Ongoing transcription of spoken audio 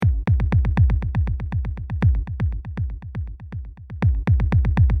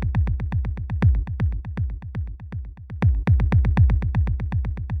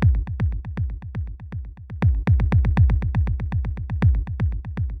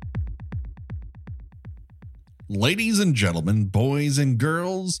Ladies and gentlemen, boys and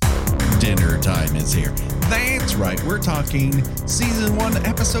girls, dinner time is here. That's right, we're talking Season 1,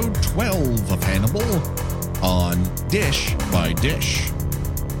 Episode 12 of Hannibal on Dish by Dish.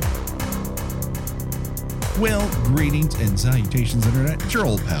 Well, greetings and salutations, Internet. It's your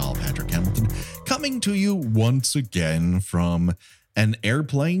old pal, Patrick Hamilton, coming to you once again from an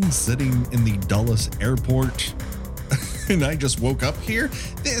airplane sitting in the Dulles airport. And I just woke up here.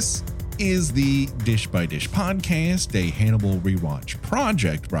 This is the Dish by Dish podcast, a Hannibal rewatch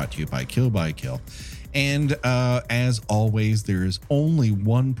project brought to you by Kill by Kill. And as always, there is only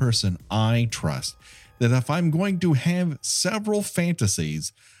one person I trust that if I'm going to have several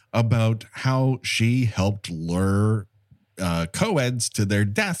fantasies about how she helped lure co-eds to their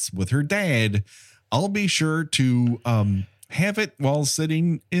deaths with her dad, I'll be sure to have it while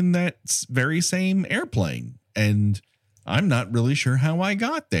sitting in that very same airplane. And I'm not really sure how I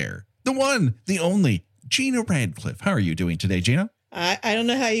got there. The one, the only, Gina Radcliffe. How are you doing today, Gina? I don't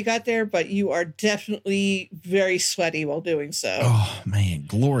know how you got there, but you are definitely very sweaty while doing so. Oh, man,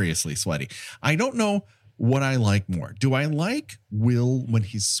 gloriously sweaty. I don't know what I like more. Do I like Will when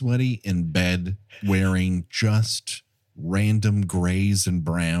he's sweaty in bed wearing just random grays and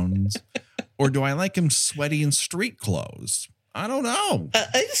browns? Or do I like him sweaty in street clothes? I don't know. I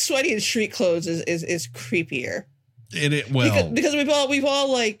think sweaty in street clothes is creepier. Because we've all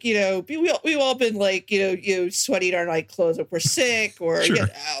like, you know, we've all been like, you know, sweating our like clothes if we're sick or sure. You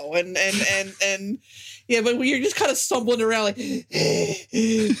know, and yeah, but when you're just kind of stumbling around like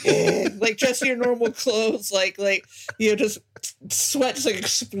like dressed in your normal clothes, like you know, just sweat just like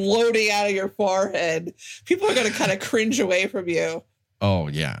exploding out of your forehead, people are gonna kind of cringe away from you. Oh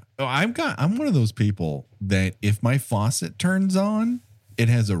yeah. I'm one of those people that if my faucet turns on, it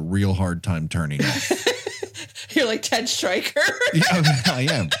has a real hard time turning off. You're like Ted Stryker. Yeah, I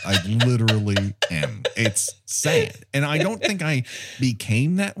am. I literally am. It's sad. And I don't think I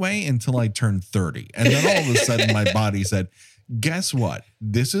became that way until I turned 30. And then all of a sudden my body said, guess what?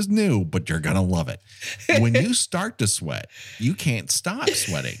 This is new, but you're going to love it. When you start to sweat, you can't stop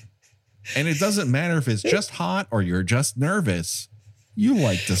sweating. And it doesn't matter if it's just hot or you're just nervous. You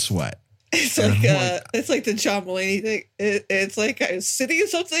like to sweat. It's like the John Mulaney thing. It's like I was sitting in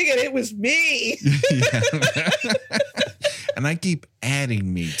something and it was me. And I keep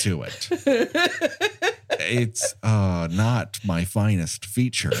adding me to it. It's not my finest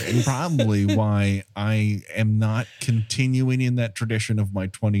feature, and probably why I am not continuing in that tradition of my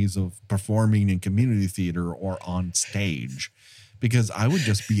 20s of performing in community theater or on stage. Because I would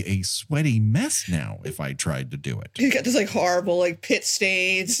just be a sweaty mess now if I tried to do it. You got this like horrible like pit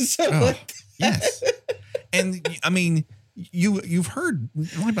stains and stuff like that. Yes. And I mean, you've heard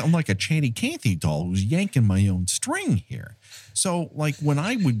I'm like a Chatty Cathy doll who's yanking my own string here. So like when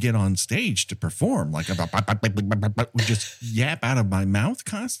I would get on stage to perform, like would just yap out of my mouth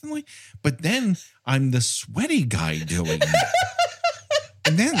constantly. But then I'm the sweaty guy doing that.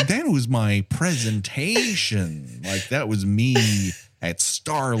 And that was my presentation. Like that was me at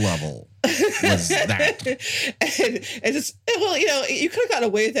star level. Was that? and just, well, you know, you could have gotten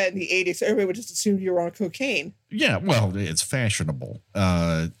away with that in the 80s. So everybody would just assume you were on cocaine. Yeah, well, it's fashionable.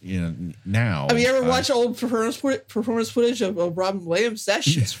 You know, now. I mean, you ever watch old performance footage of Robin Williams? That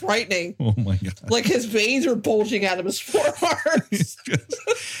shit's frightening. Oh my God. Like his veins are bulging out of his forearms.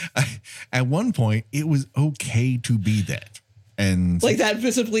 At one point, it was okay to be that. And like that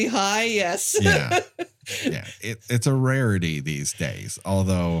visibly high, yes. Yeah. It's a rarity these days.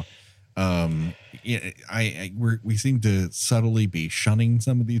 Although, we seem to subtly be shunning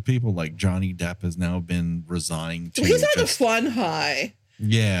some of these people. Like Johnny Depp has now been resigned to. He's not the fun high.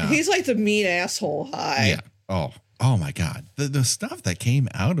 Yeah, he's like the mean asshole high. Yeah. Oh my God, the stuff that came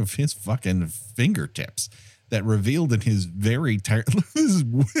out of his fucking fingertips that revealed in his very tired.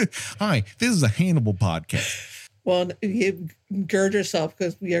 Hi, this is a Hannibal podcast. Well, you gird yourself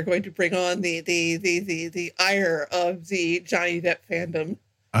because we are going to bring on the ire of the Johnny Depp fandom.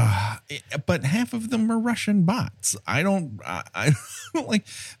 But half of them are Russian bots. I don't like.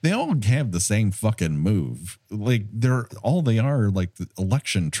 They all have the same fucking move. Like they are like the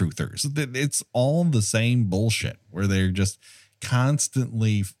election truthers. It's all the same bullshit where they're just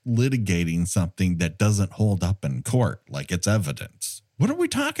constantly litigating something that doesn't hold up in court like it's evidence. What are we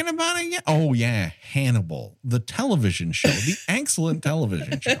talking about again? Oh, yeah. Hannibal, the television show, the excellent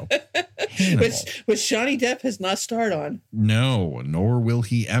television show. Hannibal. Which Johnny Depp has not starred on. No, nor will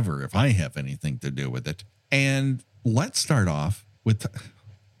he ever if I have anything to do with it. And let's start off with,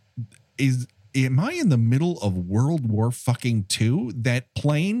 am I in the middle of World War fucking II? That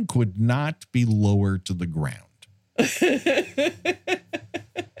plane could not be lower to the ground.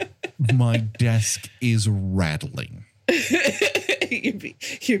 My desk is rattling.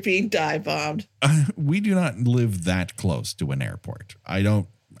 You're being dive bombed. We do not live that close to an airport. I don't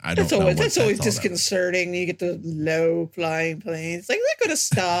that's know. That's always disconcerting. You get the low flying planes. Like, they're going to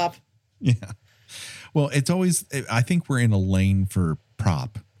stop. Yeah. Well, it's always, I think we're in a lane for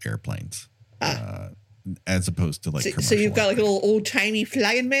prop airplanes. As opposed to like so you've got like a little old timey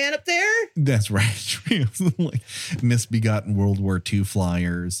flying man up there. That's right. Like misbegotten World War II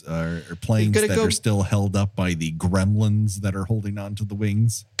flyers or planes that are still held up by the gremlins that are holding on to the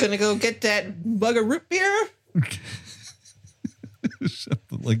wings. Gonna go get that mug of root beer.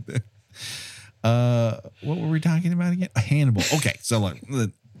 Something like that. What were we talking about again? Hannibal. Okay, so like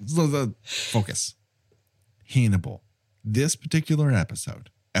the focus. Hannibal. This particular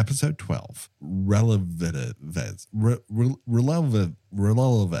episode. Episode 12, reveals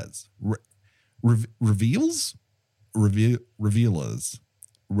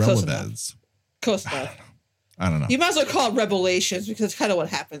Close enough. I don't know. You might as well call it Revelations because it's kind of what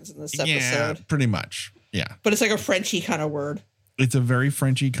happens in this episode. Yeah, pretty much. Yeah. But it's like a Frenchy kind of word. It's a very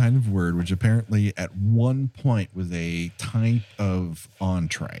Frenchy kind of word, which apparently at one point was a type of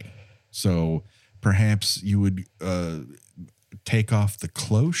entree. So perhaps you would take off the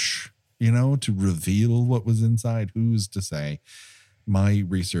cloche, to reveal what was inside. Who's to say? My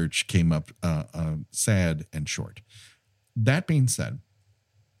research came up sad and short. That being said,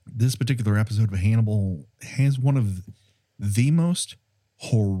 this particular episode of Hannibal has one of the most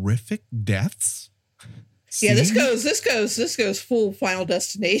horrific deaths. Yeah, this goes full Final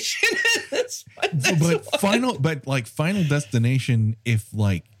Destination. Final Destination, if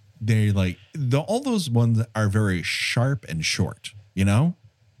like they like all those ones are very sharp and short,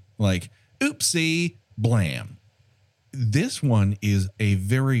 like oopsie blam. This one is a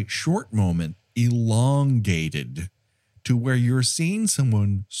very short moment, elongated to where you're seeing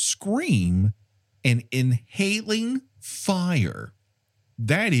someone scream and inhaling fire.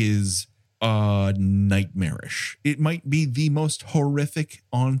 That is nightmarish. It might be the most horrific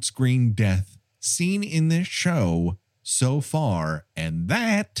on-screen death seen in this show so far, and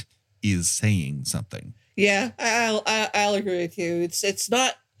that is saying something. Yeah, I'll agree with you. It's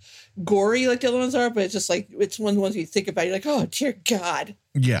not gory like the other ones are, but it's just like it's one of the ones you think about. You're like, oh dear God.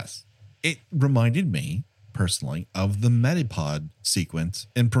 Yes, it reminded me personally of the Metapod sequence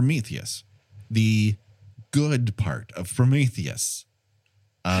in Prometheus, the good part of Prometheus.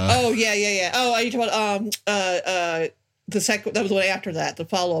 Oh yeah. Oh, are you talking about the second? That was the one after that, the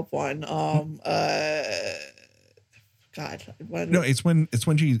follow up one. God. No, it's when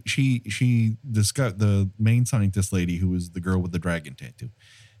she discovered the main scientist lady who was the girl with the dragon tattoo.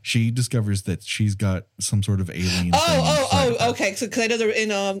 She discovers that she's got some sort of alien. Okay. So because I know there in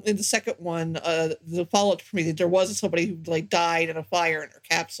the second one, the follow up for me, there was somebody who like died in a fire in her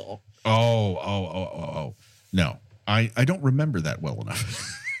capsule. Oh. No, I don't remember that well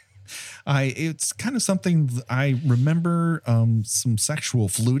enough. It's kind of something I remember, some sexual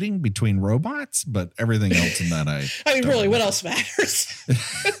fluting between robots, but everything else in that I mean, really, what else matters?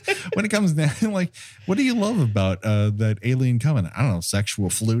 When it comes down, like, what do you love about that Alien Covenant? I don't know, sexual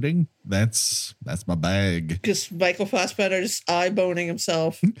fluting. That's my bag. Just Michael Fassbender just eye-boning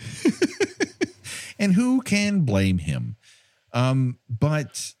himself. And who can blame him?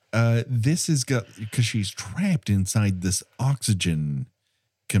 But this is because she's trapped inside this oxygen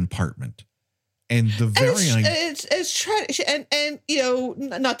compartment, and the it's trying, and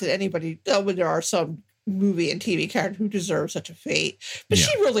not that anybody, there are some movie and TV characters who deserve such a fate, but she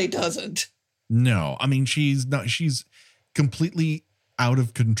really doesn't. No, I mean, she's completely out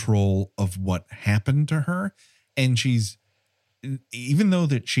of control of what happened to her, and she's, even though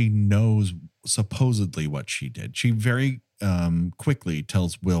that she knows supposedly what she did, she very quickly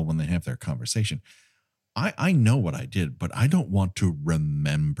tells Will when they have their conversation, I know what I did, but I don't want to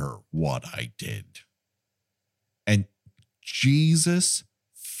remember what I did. And Jesus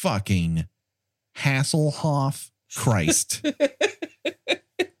fucking Hasselhoff Christ.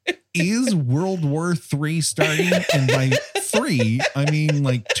 Is World War III starting? And by 3, I mean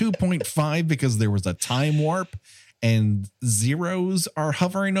like 2.5 because there was a time warp and zeros are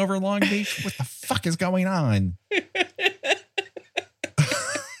hovering over Long Beach. What the fuck is going on?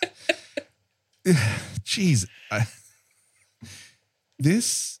 Jeez,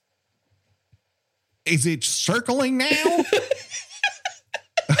 this is it circling now?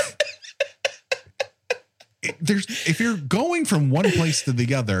 If you're going from one place to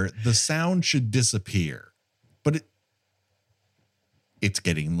the other, the sound should disappear, but it's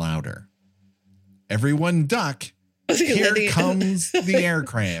getting louder. Everyone duck. Here comes the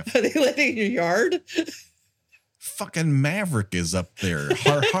aircraft. Are they landing in your yard? fucking Maverick is up there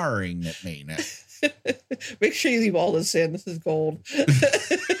har-harring at me now. Make sure you leave all this in. This is gold.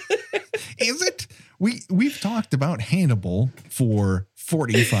 Is it? We've talked about Hannibal for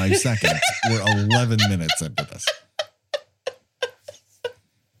 45 seconds. We're 11 minutes into this.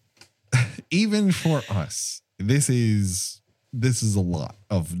 Even for us, this is a lot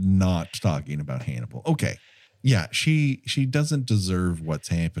of not talking about Hannibal. Okay. Yeah, she doesn't deserve what's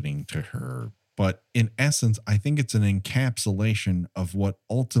happening to her, but in essence, I think it's an encapsulation of what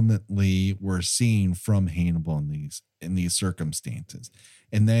ultimately we're seeing from Hannibal in these circumstances.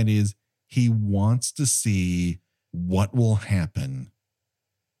 And that is, he wants to see what will happen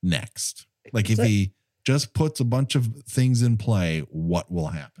next. Like if he just puts a bunch of things in play, what will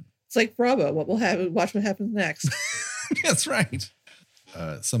happen? It's like Bravo. What will happen? Watch what happens next. That's right.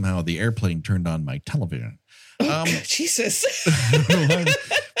 Somehow the airplane turned on my television. Jesus.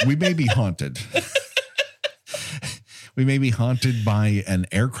 We may be haunted. We may be haunted by an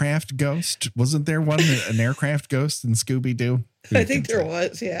aircraft ghost. Wasn't there an aircraft ghost in Scooby-Doo? I think there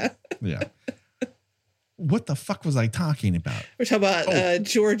was, yeah. Yeah. What the fuck was I talking about? We're talking about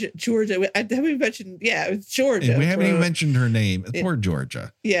Georgia. Have we mentioned? Yeah, it was Georgia. We haven't even mentioned her name. Poor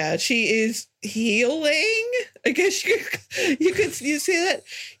Georgia. Yeah, she is healing. I guess you say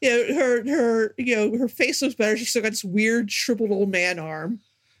that. Her face looks better. She's still got this weird shriveled old man arm.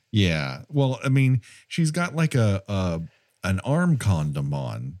 Yeah. Well, I mean, she's got like an arm condom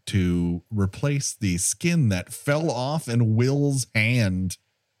on to replace the skin that fell off in Will's hand.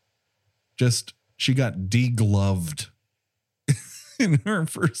 She got degloved in her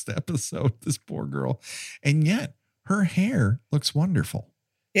first episode, this poor girl. And yet her hair looks wonderful.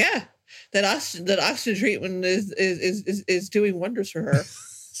 Yeah. That oxygen treatment is doing wonders for her.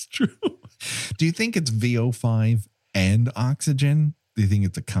 It's true. Do you think it's VO5 and oxygen? Do you think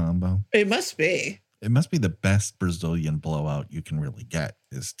it's a combo? It must be. It must be the best Brazilian blowout you can really get,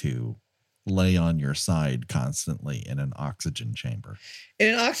 is to lay on your side constantly in an oxygen chamber.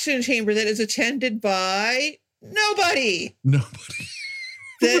 In an oxygen chamber that is attended by nobody.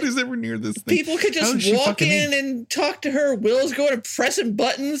 Nobody's ever near this thing. People could just walk in and talk to her. Will's going and pressing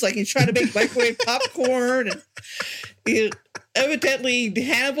buttons like he's trying to make microwave popcorn. And evidently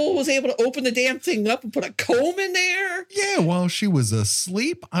Hannibal was able to open the damn thing up and put a comb in there. Yeah, while she was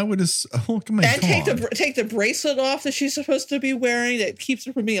asleep, I would have. Take the bracelet off that she's supposed to be wearing that keeps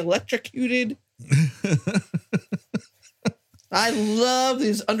her from being electrocuted. I love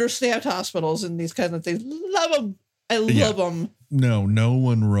these understaffed hospitals and these kinds of things. Love them. I love them. No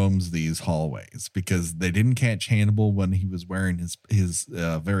one roams these hallways because they didn't catch Hannibal when he was wearing his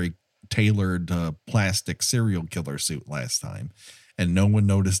very tailored plastic serial killer suit last time. And no one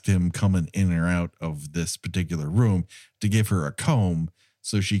noticed him coming in or out of this particular room to give her a comb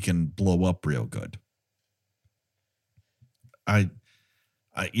so she can blow up real good.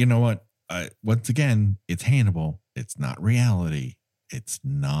 You know what? Once again, it's Hannibal. It's not reality. It's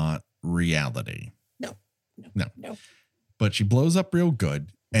not reality. No. But she blows up real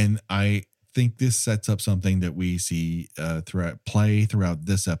good. And I think this sets up something that we see throughout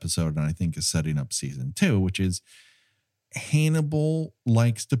this episode, and I think is setting up season 2, which is Hannibal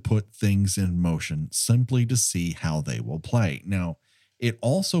likes to put things in motion simply to see how they will play. Now, it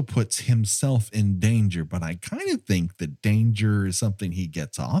also puts himself in danger, but I kind of think that danger is something he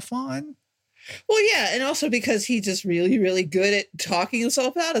gets off on. Well, yeah, and also because he's just really, really good at talking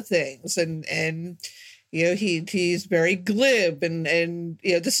himself out of things, and he's very glib, and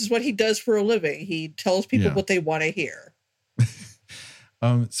this is what he does for a living. He tells people what they want to hear.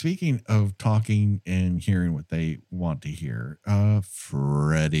 Speaking of talking and hearing what they want to hear,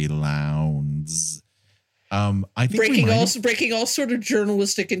 Freddie Lounds. I think breaking all sort of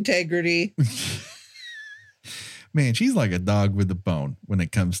journalistic integrity. Man, she's like a dog with a bone when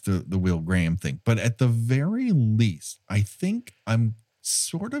it comes to the Will Graham thing. But at the very least, I think I'm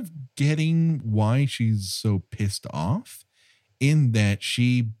sort of getting why she's so pissed off, in that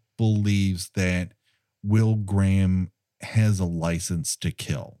she believes that Will Graham has a license to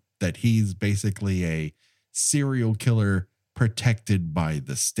kill, that he's basically a serial killer protected by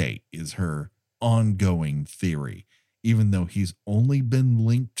the state, is her ongoing theory, even though he's only been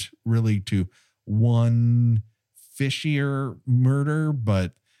linked really to one fishier murder.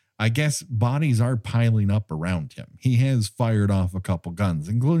 But I guess bodies are piling up around him. He has fired off a couple guns,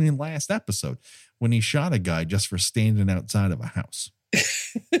 including last episode when he shot a guy just for standing outside of a house.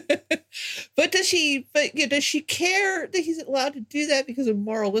 But does she care that he's allowed to do that because of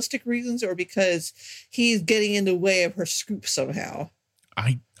moralistic reasons, or because he's getting in the way of her scoop somehow?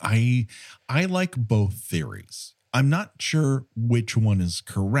 I like both theories. I'm not sure which one is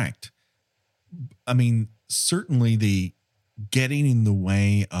correct. I mean, certainly the getting in the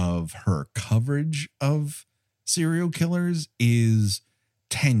way of her coverage of serial killers is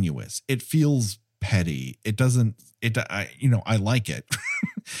tenuous. It feels petty. It doesn't, I like it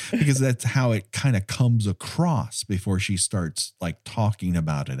because that's how it kind of comes across before she starts like talking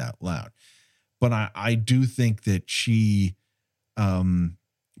about it out loud. But I do think that she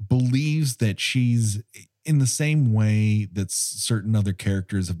believes that she's in the same way that certain other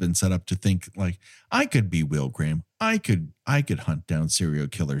characters have been set up to think like, I could be Will Graham. I could hunt down serial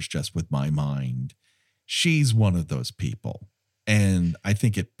killers just with my mind. She's one of those people. And I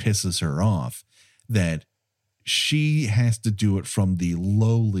think it pisses her off that she has to do it from the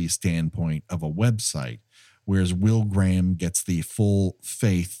lowly standpoint of a website, whereas Will Graham gets the full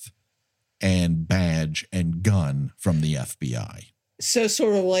faith and badge and gun from the FBI. So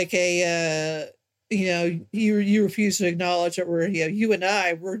sort of like you refuse to acknowledge that you and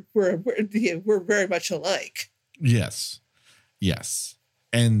I we're very much alike. Yes.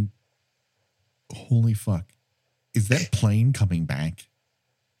 And holy fuck, is that plane coming back?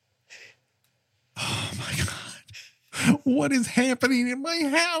 Oh my God. What is happening in my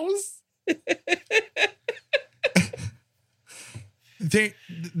house?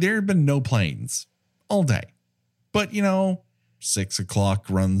 There have been no planes all day, but 6 o'clock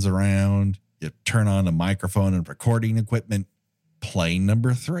runs around. You turn on a microphone and recording equipment. Plane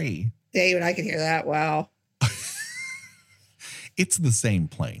number 3. Yeah, even I can hear that. Wow. It's the same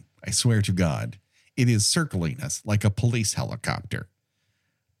plane. I swear to God, it is circling us like a police helicopter.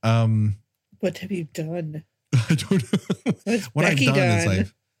 What have you done? I don't know. What Becky I've done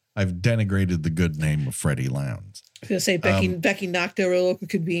is I've denigrated the good name of Freddie Lowndes. I was going to say Becky knocked over a local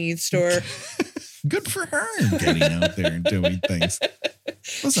convenience store. Good for her getting out there and doing things.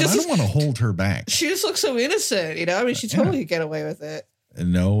 Listen, I don't want to hold her back. She just looks so innocent, she totally could get away with it.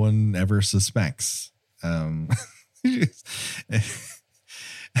 And no one ever suspects.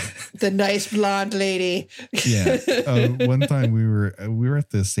 The nice blonde lady. Yeah. One time we were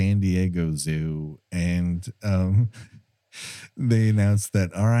at the San Diego Zoo, and they announced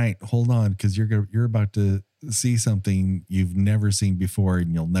that, all right, hold on, because you're about to see something you've never seen before,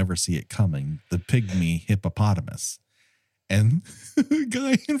 and you'll never see it coming. The pygmy hippopotamus. And the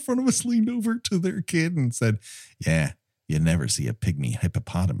guy in front of us leaned over to their kid and said, "Yeah, you never see a pygmy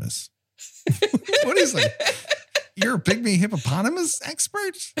hippopotamus." What is it? You're a pygmy hippopotamus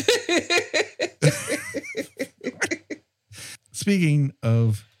expert? Speaking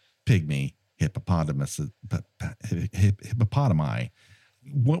of pygmy hippopotami,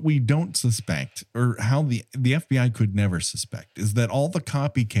 what we don't suspect, or how the FBI could never suspect, is that all the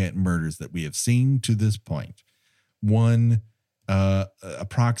copycat murders that we have seen to this point, one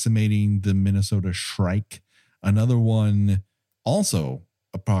approximating the Minnesota Shrike, another one also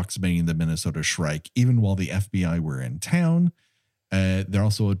approximating the Minnesota Shrike, even while the FBI were in town. They're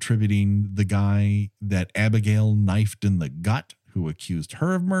also attributing the guy that Abigail knifed in the gut, who accused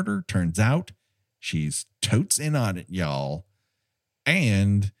her of murder. Turns out she's totes in on it, y'all,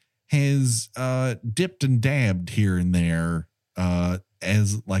 and has dipped and dabbed here and there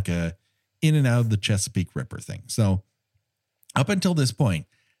as like a in and out of the Chesapeake Ripper thing. So up until this point,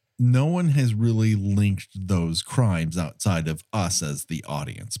 no one has really linked those crimes outside of us as the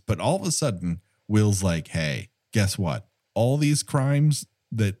audience. But all of a sudden, Will's like, hey, guess what? All these crimes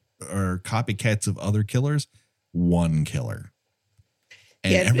that are copycats of other killers, one killer.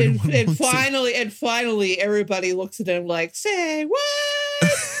 And, and finally, everybody looks at him like, say what?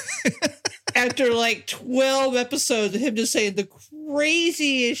 After like 12 episodes of him just saying the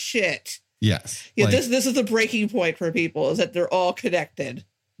craziest shit. Yes. Yeah, this is the breaking point for people, is that they're all connected.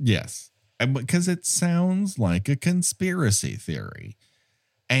 Yes, because it sounds like a conspiracy theory.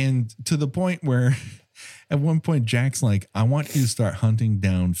 And to the point where at one point Jack's like, I want you to start hunting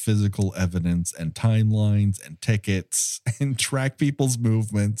down physical evidence and timelines and tickets and track people's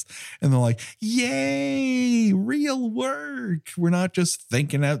movements. And they're like, yay, real work. We're not just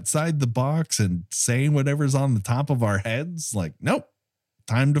thinking outside the box and saying whatever's on the top of our heads. Like, nope,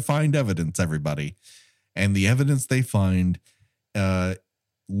 time to find evidence, everybody. And the evidence they find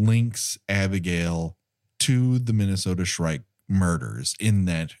links Abigail to the Minnesota Shrike murders, in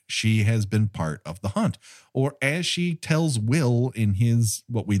that she has been part of the hunt. Or as she tells Will in his,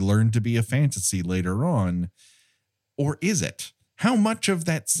 what we learn to be a fantasy later on, or is it? How much of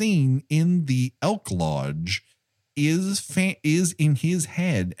that scene in the Elk Lodge is in his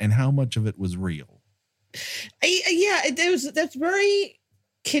head, and how much of it was real? That's very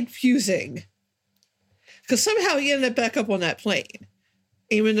confusing, because somehow he ended up back up on that plane.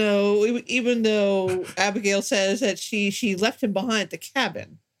 Even though Abigail says that she left him behind at the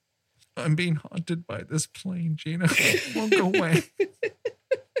cabin. I'm being haunted by this plane, Gina. It won't go away.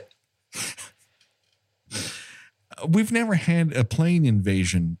 We've never had a plane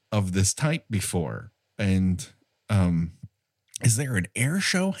invasion of this type before. And is there an air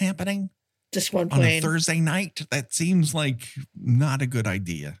show happening? Just one On plane. a Thursday night? That seems like not a good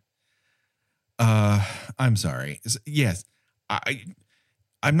idea. I'm sorry. Yes,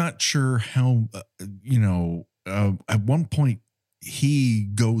 I'm not sure how, at one point he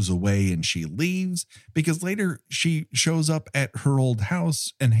goes away and she leaves, because later she shows up at her old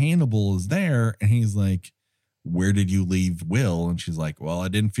house and Hannibal is there and he's like, where did you leave Will? And she's like, well, I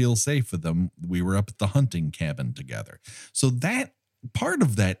didn't feel safe with them. We were up at the hunting cabin together. So that part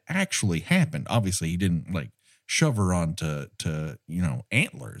of that actually happened. Obviously he didn't like shove her onto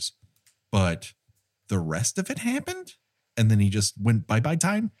antlers, but the rest of it happened. And then he just went bye-bye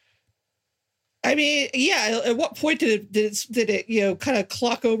time. I mean, yeah. At what point did it kind of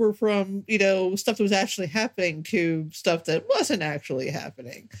clock over from, stuff that was actually happening to stuff that wasn't actually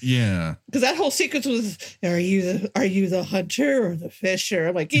happening? Yeah. Because that whole sequence was, are you the hunter or the fisher?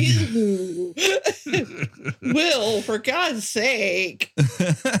 I'm like, ew. Will, for God's sake.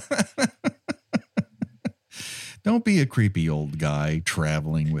 Don't be a creepy old guy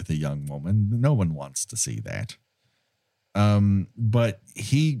traveling with a young woman. No one wants to see that. But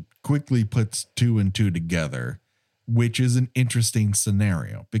he quickly puts two and two together, which is an interesting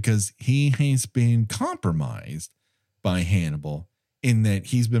scenario because he has been compromised by Hannibal in that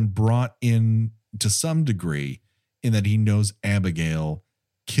he's been brought in to some degree in that he knows Abigail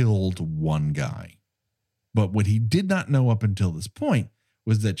killed one guy. But what he did not know up until this point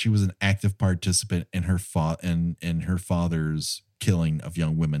was that she was an active participant in her her father's killing of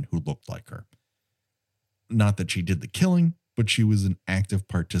young women who looked like her. Not that she did the killing, but she was an active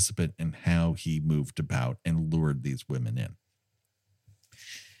participant in how he moved about and lured these women in.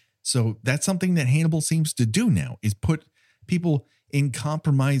 So that's something that Hannibal seems to do now, is put people in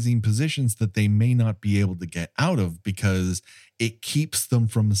compromising positions that they may not be able to get out of because it keeps them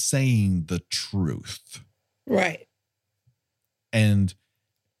from saying the truth. Right. And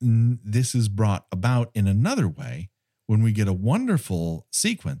this is brought about in another way when we get a wonderful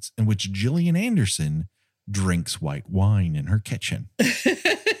sequence in which Gillian Anderson drinks white wine in her kitchen.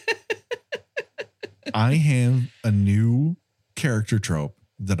 I have a new character trope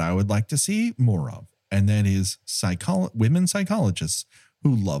that I would like to see more of, and that is women psychologists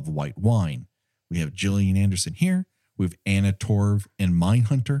who love white wine. We have Gillian Anderson here. We have Anna Torv in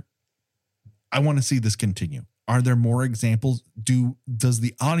Mindhunter. I want to see this continue. Are there more examples? Does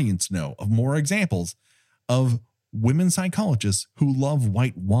the audience know of more examples of women psychologists who love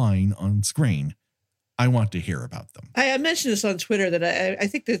white wine on screen? I want to hear about them. I mentioned this on Twitter that I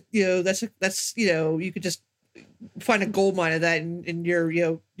think that that's you could just find a gold mine of that in your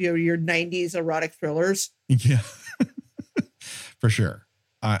your 90s erotic thrillers. Yeah, for sure.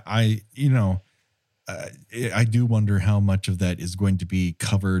 I do wonder how much of that is going to be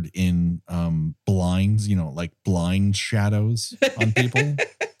covered in blinds, like blind shadows on people.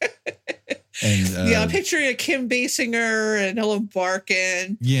 And I'm picturing a Kim Basinger and Ellen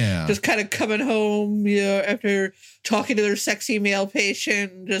Barkin. Yeah. Just kind of coming home, after talking to their sexy male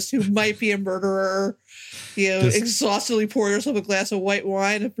patient, just who might be a murderer, exhaustedly pouring herself a glass of white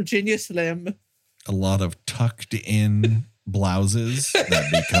wine of Virginia Slim. A lot of tucked in blouses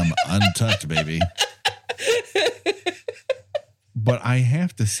that become untucked, baby. But I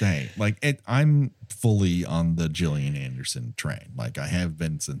have to say, I'm fully on the Gillian Anderson train. Like I have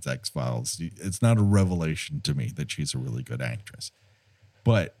been since X-Files. It's not a revelation to me that she's a really good actress.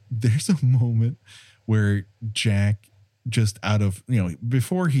 But there's a moment where Jack, just out of,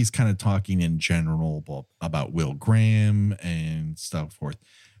 before he's kind of talking in general about Will Graham and stuff forth,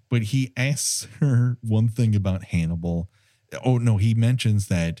 but he asks her one thing about Hannibal. Oh, no, he mentions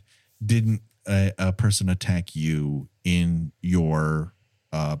that didn't a person attack you in your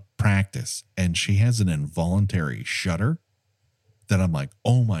practice? And she has an involuntary shudder that I'm like,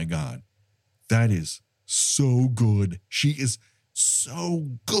 oh my God, that is so good. She is so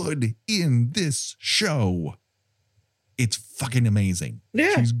good in this show. It's fucking amazing.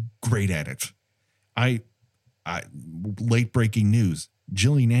 Yeah. She's great at it. I late breaking news.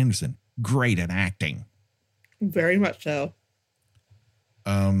 Gillian Anderson, great at acting. Very much so.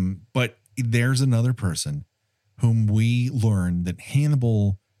 But there's another person whom we learn that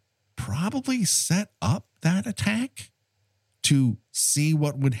Hannibal probably set up that attack to see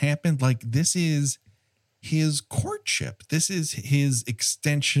what would happen. Like, this is his courtship. This is his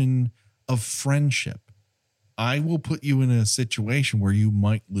extension of friendship. I will put you in a situation where you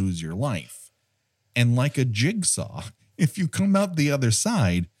might lose your life. And like a jigsaw, if you come out the other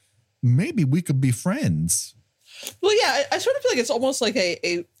side, maybe we could be friends. Well, yeah, I sort of feel like it's almost like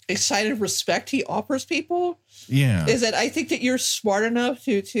a sign of respect he offers people. Yeah. Is that I think that you're smart enough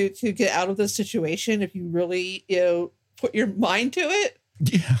to get out of this situation if you really, put your mind to it.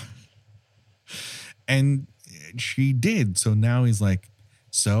 Yeah. And she did. So now he's like,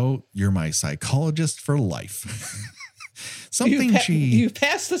 so you're my psychologist for life. Something you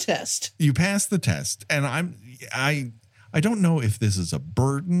passed the test. You passed the test. And I don't know if this is a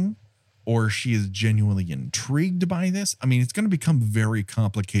burden or she is genuinely intrigued by this. I mean, it's going to become very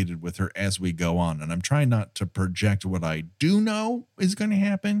complicated with her as we go on. And I'm trying not to project what I do know is going to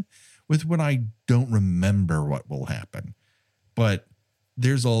happen with what I don't remember what will happen. But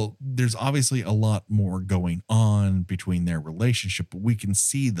there's obviously a lot more going on between their relationship, but we can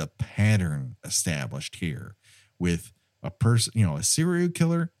see the pattern established here with a person, a serial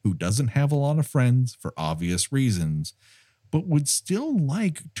killer who doesn't have a lot of friends for obvious reasons, but would still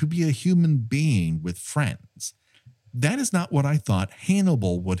like to be a human being with friends. That is not what I thought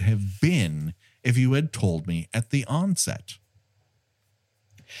Hannibal would have been if you had told me at the onset.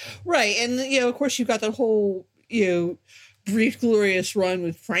 Right. And, of course, you've got that whole, brief, glorious run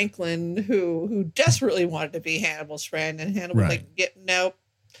with Franklin, who desperately wanted to be Hannibal's friend. And Hannibal was like, nope.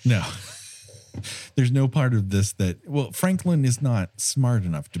 No. There's no part of this Franklin is not smart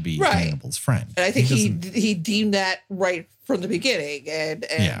enough to be Hannibal's friend. And I think he deemed that right from the beginning. And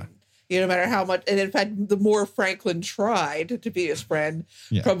no matter how much, and in fact, the more Franklin tried to be his friend,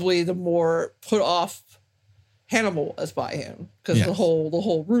 probably the more put off Hannibal was by him because the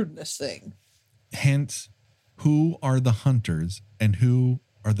whole rudeness thing. Hence, who are the hunters and who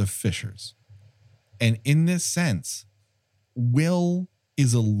are the fishers? And in this sense, Will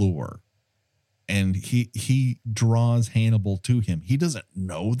is a lure. And he draws Hannibal to him. He doesn't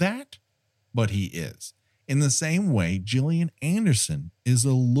know that, but he is. In the same way, Gillian Anderson is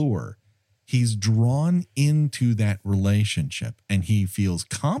a lure. He's drawn into that relationship and he feels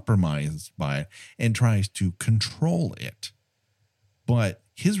compromised by it and tries to control it. But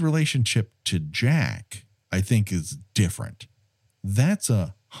his relationship to Jack, I think, is different. That's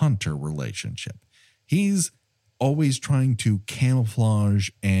a hunter relationship. He's always trying to camouflage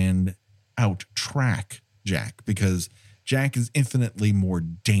and out-track Jack because Jack is infinitely more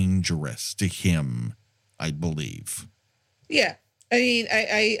dangerous to him, I believe. Yeah. I mean,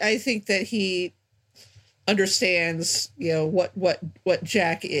 I think that he understands, what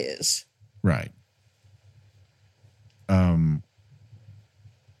Jack is. Right.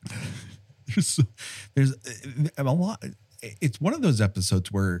 There's a lot. It's one of those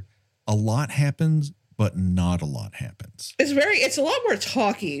episodes where a lot happens, but not a lot happens. It's a lot more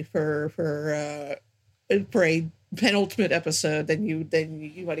talky for a penultimate episode than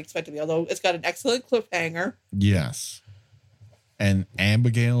you might expect to be, although it's got an excellent cliffhanger. Yes. And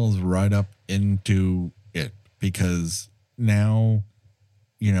Abigail's right up into it because now,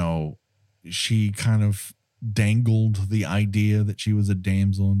 she kind of dangled the idea that she was a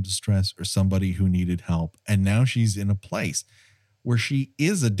damsel in distress or somebody who needed help. And now she's in a place where she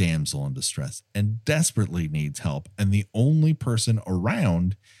is a damsel in distress and desperately needs help. And the only person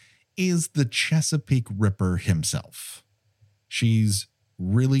around is the Chesapeake Ripper himself. She's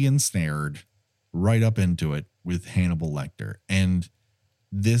really ensnared right up into it with Hannibal Lecter. And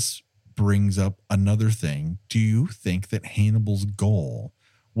this brings up another thing. Do you think that Hannibal's goal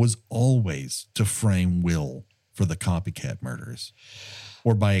was always to frame Will for the copycat murders?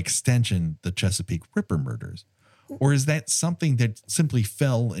 Or by extension, the Chesapeake Ripper murders? Or is that something that simply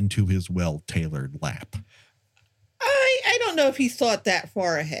fell into his well-tailored lap? I don't know if he thought that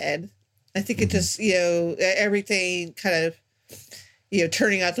far ahead. I think it just, everything kind of,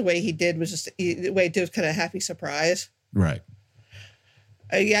 turning out the way he did was just the way it did was kind of a happy surprise. Right.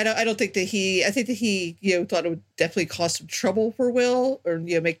 I don't think that I think that he, thought it would definitely cause some trouble for Will or,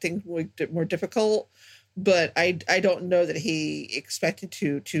 make things more difficult. But I don't know that he expected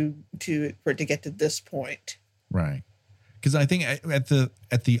for it to get to this point. Right. Because I think at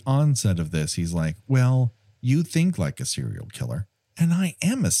the onset of this, he's like, well, you think like a serial killer and I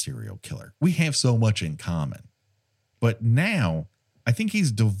am a serial killer. We have so much in common. But now I think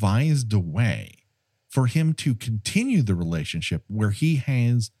he's devised a way for him to continue the relationship where he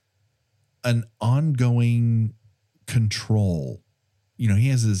has an ongoing control. He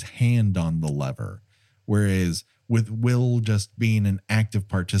has his hand on the lever. Whereas with Will just being an active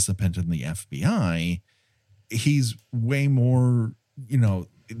participant in the FBI, he's way more,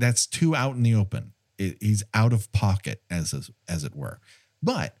 that's too out in the open. He's out of pocket, as it were.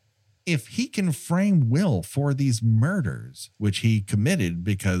 But if he can frame Will for these murders, which he committed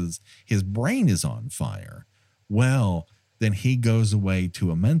because his brain is on fire, well, then he goes away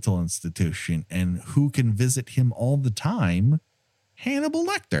to a mental institution. And who can visit him all the time? Hannibal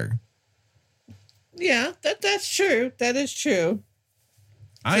Lecter. Yeah, that's true. That is true.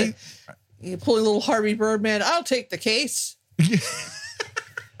 You pull a little Harvey Birdman. I'll take the case.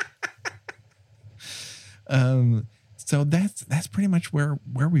 So that's pretty much where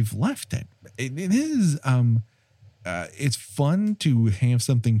we've left it. It is it's fun to have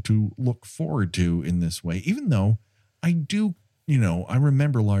something to look forward to in this way, even though I do, I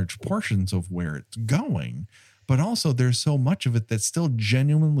remember large portions of where it's going, but also there's so much of it that still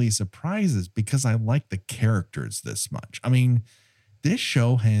genuinely surprises because I like the characters this much. I mean, this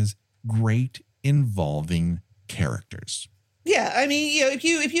show has great involving characters. Yeah, I mean, if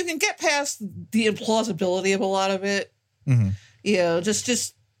you can get past the implausibility of a lot of it,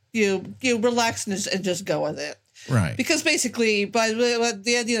 just relax and just go with it. Right. Because basically, by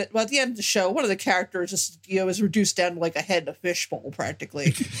the end of the show, one of the characters just is reduced down to like a head in a fishbowl,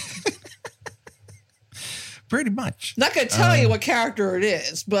 practically. Pretty much. Not going to tell you what character it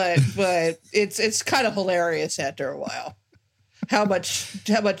is, but it's kind of hilarious after a while. How much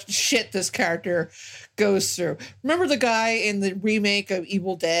shit this character goes through. Remember the guy in the remake of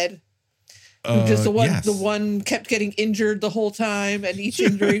Evil Dead? Just the one kept getting injured the whole time, and each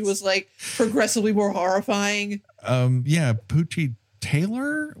injury was like progressively more horrifying. Poochie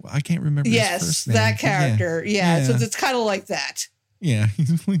Taylor. I can't remember. Yes, his first name. That character. Yeah. So it's kind of like that. Yeah,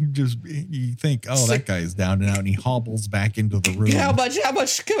 he's like you think, that guy's down and out, and he hobbles back into the room. How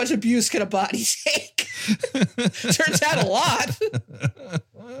much abuse can a body take? Turns out a lot.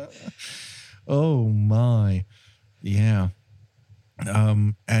 Oh my, yeah.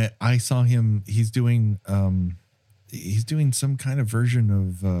 I saw him. He's doing some kind of version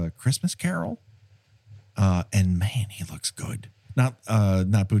of Christmas Carol, and man, he looks good. Not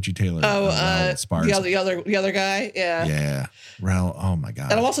Poochie Taylor. Spars. The other guy. Yeah. Yeah. Raul. Oh my God.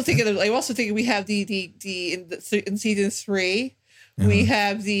 And I'm also thinking we have the in season 3, we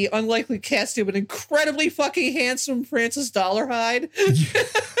have the unlikely cast of an incredibly fucking handsome Francis Dollarhide.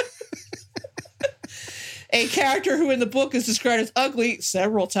 A character who in the book is described as ugly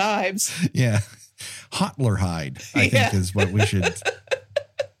several times. Yeah. Hotlerhide, I think is what we should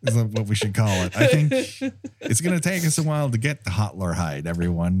call it. I think it's going to take us a while to get to Hotlerhide,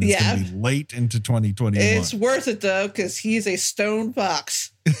 everyone. It's going to be late into 2021. It's worth it, though, because he's a stone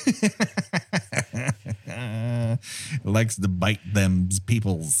fox. Likes to bite them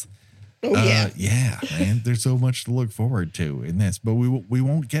peoples. Oh, yeah. Yeah, man. There's so much to look forward to in this, but we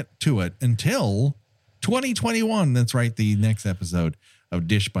won't get to it until 2021. That's right. The next episode of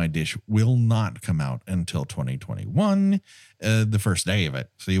Dish by Dish will not come out until 2021, the first day of it.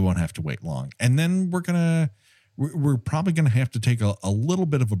 So you won't have to wait long. And then we're probably going to have to take a little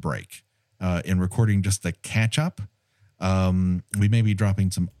bit of a break in recording just the catch up. We may be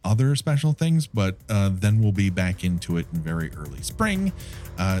dropping some other special things, but then we'll be back into it in very early spring.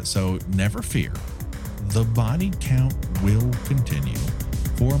 So never fear. The body count will continue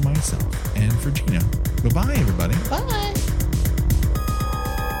for myself and for Gina. Goodbye, everybody. Bye.